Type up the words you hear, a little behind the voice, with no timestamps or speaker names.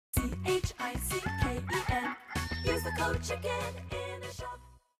CHICKEN. Use the code CHICKEN in the shop.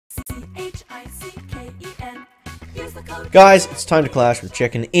 CHICKEN. Use the code. Guys, it's time to clash with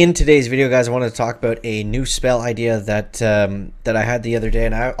chicken. In today's video, guys, I wanted to talk about a new spell idea that that I had the other day,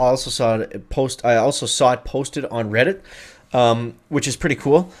 and I also saw it posted on Reddit, which is pretty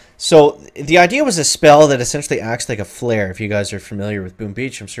cool. So the idea was a spell that essentially acts like a flare. If you guys are familiar with Boom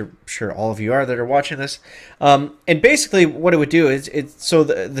Beach, I'm sure all of you are that are watching this. And basically, what it would do is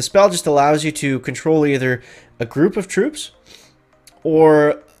the spell just allows you to control either a group of troops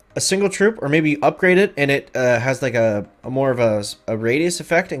or a single troop, or maybe you upgrade it and it has like a more of a radius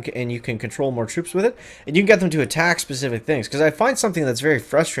effect, and you can control more troops with it, and you can get them to attack specific things. Because I find something that's very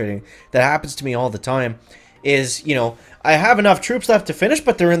frustrating that happens to me all the time is, you know, I have enough troops left to finish,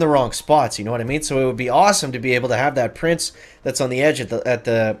 but they're in the wrong spots. You know what I mean? So it would be awesome to be able to have that prince that's on the edge at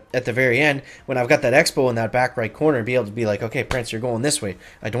the very end when I've got that expo in that back right corner, and be able to be like, okay, prince, you're going this way.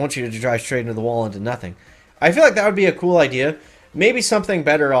 I don't want you to drive straight into the wall into nothing. I feel like that would be a cool idea. Maybe something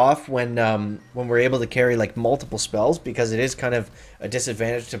better off when we're able to carry like multiple spells, because it is kind of a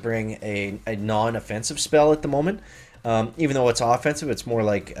disadvantage to bring a non-offensive spell at the moment. Even though it's offensive, it's more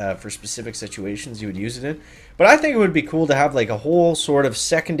like for specific situations you would use it in. But I think it would be cool to have like a whole sort of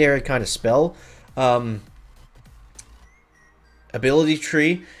secondary kind of spell ability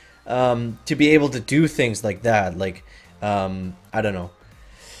tree to be able to do things like that. Like, I don't know,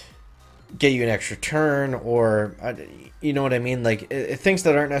 get you an extra turn, or you know what I mean, like things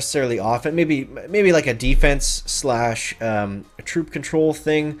that aren't necessarily often. Maybe like a defense slash a troop control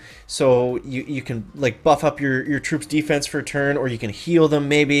thing, so you can like buff up your troops' defense for a turn, or you can heal them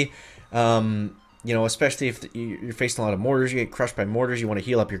maybe. You know, especially if you're facing a lot of mortars, you get crushed by mortars, you want to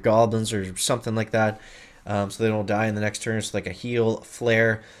heal up your goblins or something like that, so they don't die in the next turn. So like a heal, a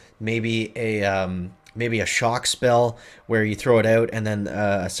flare, maybe a shock spell where you throw it out and then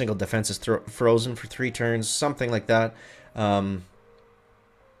a single defense is frozen for 3 turns, something like that. You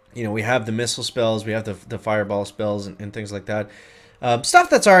know, we have the missile spells, we have the fireball spells and things like that. Stuff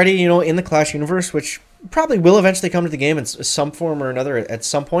that's already, you know, in the Clash universe, which probably will eventually come to the game in some form or another at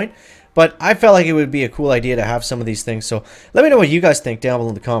some point. But I felt like it would be a cool idea to have some of these things. So let me know what you guys think down below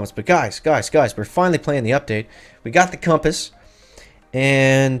in the comments. But guys, we're finally playing the update. We got the compass,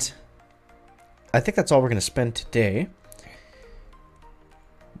 and I think that's all we're going to spend today.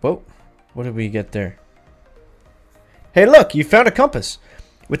 Whoa, what did we get there? Hey, look, you found a compass.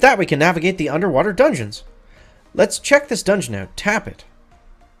 With that, we can navigate the underwater dungeons. Let's check this dungeon out. Tap it.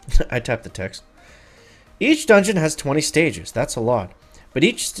 I tapped the text. Each dungeon has 20 stages. That's a lot. But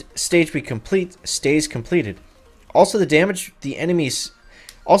each stage we complete stays completed. Also, the damage to the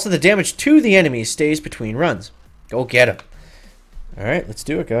enemies stays between runs. Go get them. All right, let's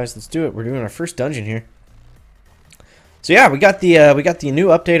do it, guys. Let's do it. We're doing our first dungeon here. So yeah, we got the new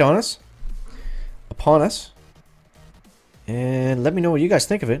update upon us. And let me know what you guys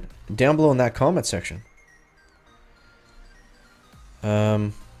think of it down below in that comment section.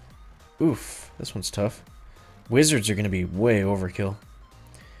 Oof, this one's tough. Wizards are going to be way overkill.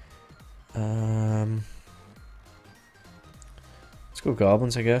 Let's go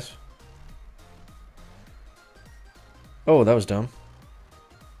goblins, I guess. Oh, that was dumb.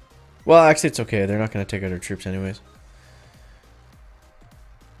 Well, actually, it's okay. They're not going to take out our troops anyways.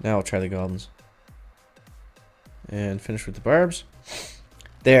 Now I'll try the goblins. And finish with the barbs.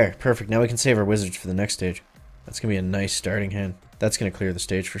 There, perfect. Now we can save our wizards for the next stage. That's going to be a nice starting hand. That's going to clear the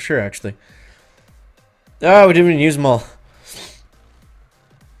stage for sure, actually. Oh, we didn't even use them all.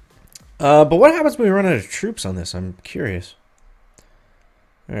 But what happens when we run out of troops on this? I'm curious.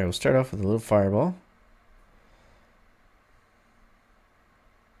 Alright, we'll start off with a little fireball.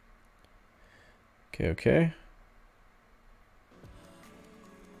 Okay.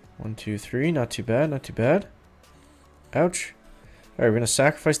 1, 2, 3. Not too bad, not too bad. Ouch. Alright, we're going to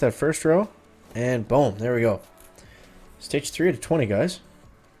sacrifice that first row. And boom, there we go. Stage 3 out of 20, guys.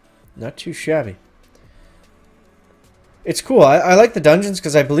 Not too shabby. It's cool. I like the dungeons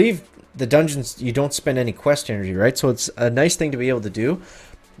because I believe the dungeons, you don't spend any quest energy, right? So it's a nice thing to be able to do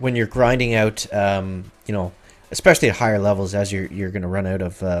when you're grinding out, you know, especially at higher levels, as you're going to run out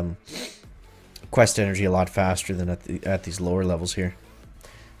of quest energy a lot faster than at these lower levels here.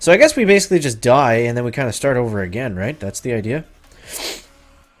 So I guess we basically just die and then we kind of start over again, right? That's the idea.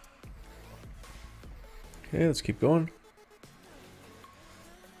 Okay, let's keep going.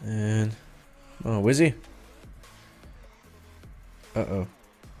 And oh, Wizzy. Uh-oh.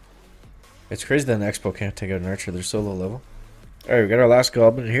 It's crazy that an Expo can't take out an Archer. They're so low level. Alright, we got our last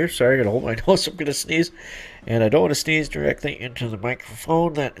goblin here. Sorry, I gotta hold my nose. I'm gonna sneeze. And I don't want to sneeze directly into the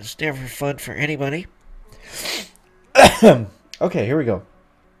microphone. That is never fun for anybody. Okay, here we go.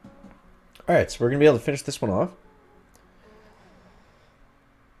 Alright, so we're going to be able to finish this one off.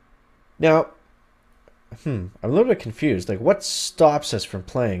 Now, I'm a little bit confused. Like, what stops us from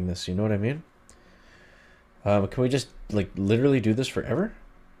playing this? You know what I mean? Can we just, like, literally do this forever?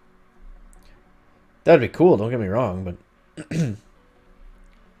 That'd be cool, don't get me wrong, but...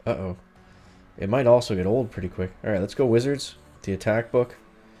 Uh-oh. It might also get old pretty quick. Alright, let's go Wizards. The attack book.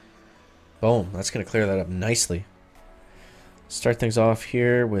 Boom. That's going to clear that up nicely. Start things off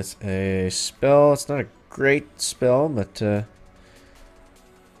here with a spell. It's not a great spell, but...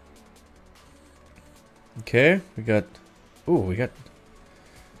 Okay, we got... Ooh, we got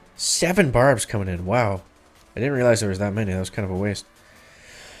 7 barbs coming in. Wow. I didn't realize there was that many. That was kind of a waste.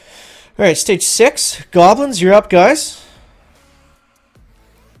 Alright, stage 6. Goblins, you're up, guys.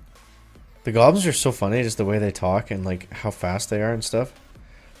 The goblins are so funny, just the way they talk and like how fast they are and stuff.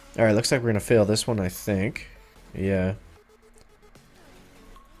 Alright, looks like we're going to fail this one, I think. Yeah.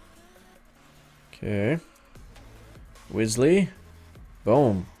 Okay. Wisley.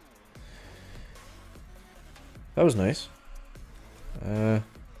 Boom. That was nice. Now,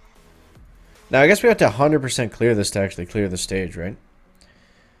 I guess we have to 100% clear this to actually clear the stage, right?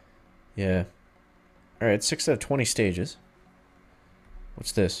 Yeah. Alright, 6 out of 20 stages.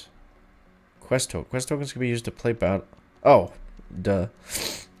 What's this? Quest token. Quest tokens can be used to play battle. Oh, duh.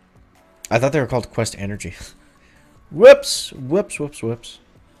 I thought they were called quest energy. Whoops! Whoops, whoops, whoops.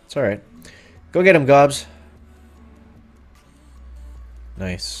 It's alright. Go get him, Gobs.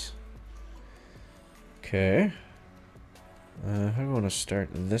 Nice. Okay. How do I want to start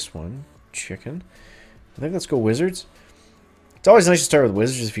this one? Chicken. I think let's go Wizards. It's always nice to start with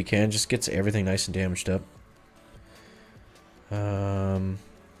Wizards if you can. Just gets everything nice and damaged up.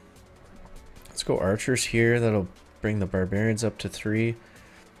 Let's go Archers here. That'll bring the Barbarians up to 3.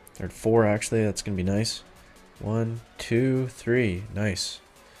 Or 4, actually. That's going to be nice. 1, 2, 3. Nice.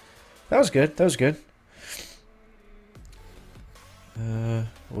 That was good. That was good.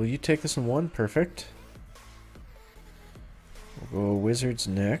 Will you take this in 1? Perfect. We'll go Wizards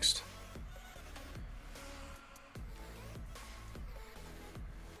next.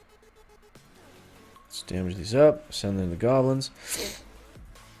 Let's damage these up. Send them to Goblins.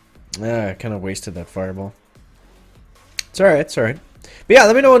 I kind of wasted that fireball. It's alright, it's alright. But yeah,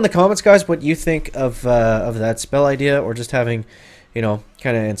 let me know in the comments, guys, what you think of that spell idea, or just having, you know,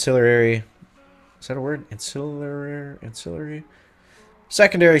 kind of ancillary... Is that a word? Ancillary?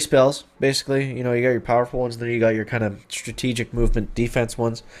 Secondary spells, basically. You know, you got your powerful ones, then you got your kind of strategic movement defense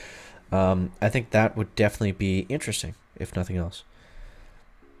ones. I think that would definitely be interesting, if nothing else.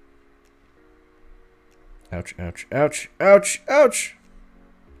 Ouch, ouch, ouch, ouch, ouch!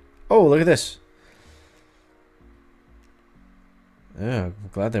 Oh, look at this. Yeah, I'm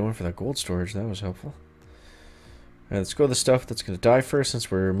glad they went for that gold storage. That was helpful. Alright, let's go to the stuff that's going to die first, since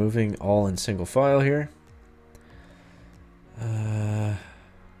we're moving all in single file here. Come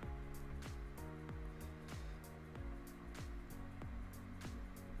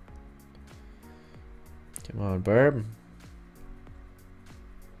on, Barb.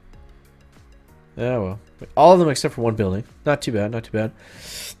 Yeah, well. All of them except for one building. Not too bad, not too bad.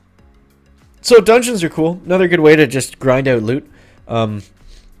 So, dungeons are cool. Another good way to just grind out loot. I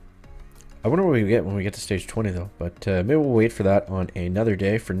wonder what we get when we get to stage 20, though. But maybe we'll wait for that on another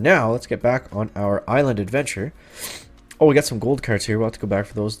day. For now, let's get back on our island adventure. Oh, we got some gold cards here. We'll have to go back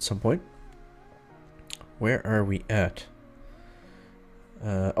for those at some point. Where are we at?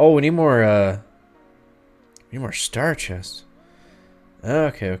 Oh, we need more star chests.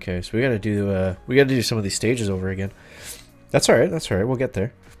 Okay, okay. So we gotta do some of these stages over again. That's alright, that's alright. We'll get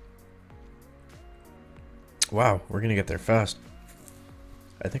there. Wow, we're gonna get there fast.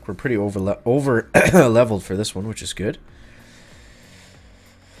 I think we're pretty over leveled for this one, which is good.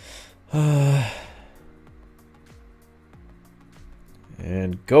 And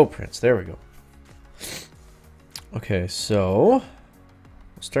go, Prince. There we go. Okay, so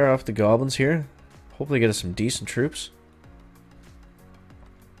we'll start off the goblins here. Hopefully get us some decent troops.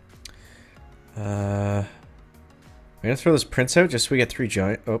 I'm gonna throw this prince out just so we get 3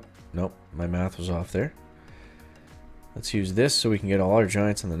 giant. Oh, nope, my math was off there. Let's use this so we can get all our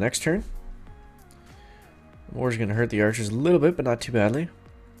giants on the next turn. War's gonna hurt the archers a little bit, but not too badly.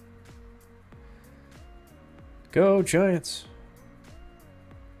 Go, giants!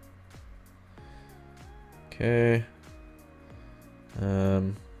 Okay.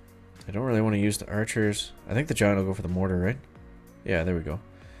 I don't really want to use the archers. I think the giant will go for the mortar, right? Yeah, there we go.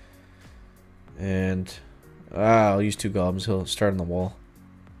 And I'll use 2 goblins. He'll start on the wall.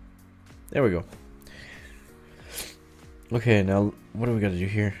 There we go. Okay, now what do we got to do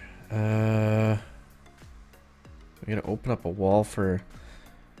here? We got to open up a wall for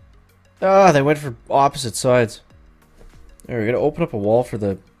Ah, they went for opposite sides. There, we're gonna open up a wall for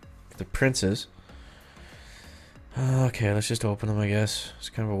the princes. Okay, let's just open them, I guess. It's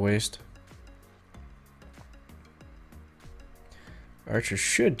kind of a waste. Archer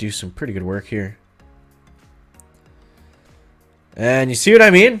should do some pretty good work here. And you see what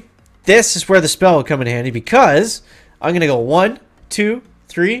I mean? This is where the spell will come in handy, because I'm going to go 1, 2,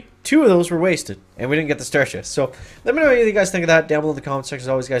 3. 2 of those were wasted, and we didn't get the star chest. So let me know what you guys think of that down below in the comment section. As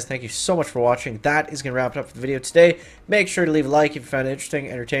always, guys, thank you so much for watching. That is going to wrap it up for the video today. Make sure to leave a like if you found it interesting,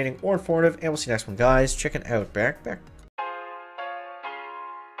 entertaining, or informative, and we'll see you next one, guys. Check it out. Back.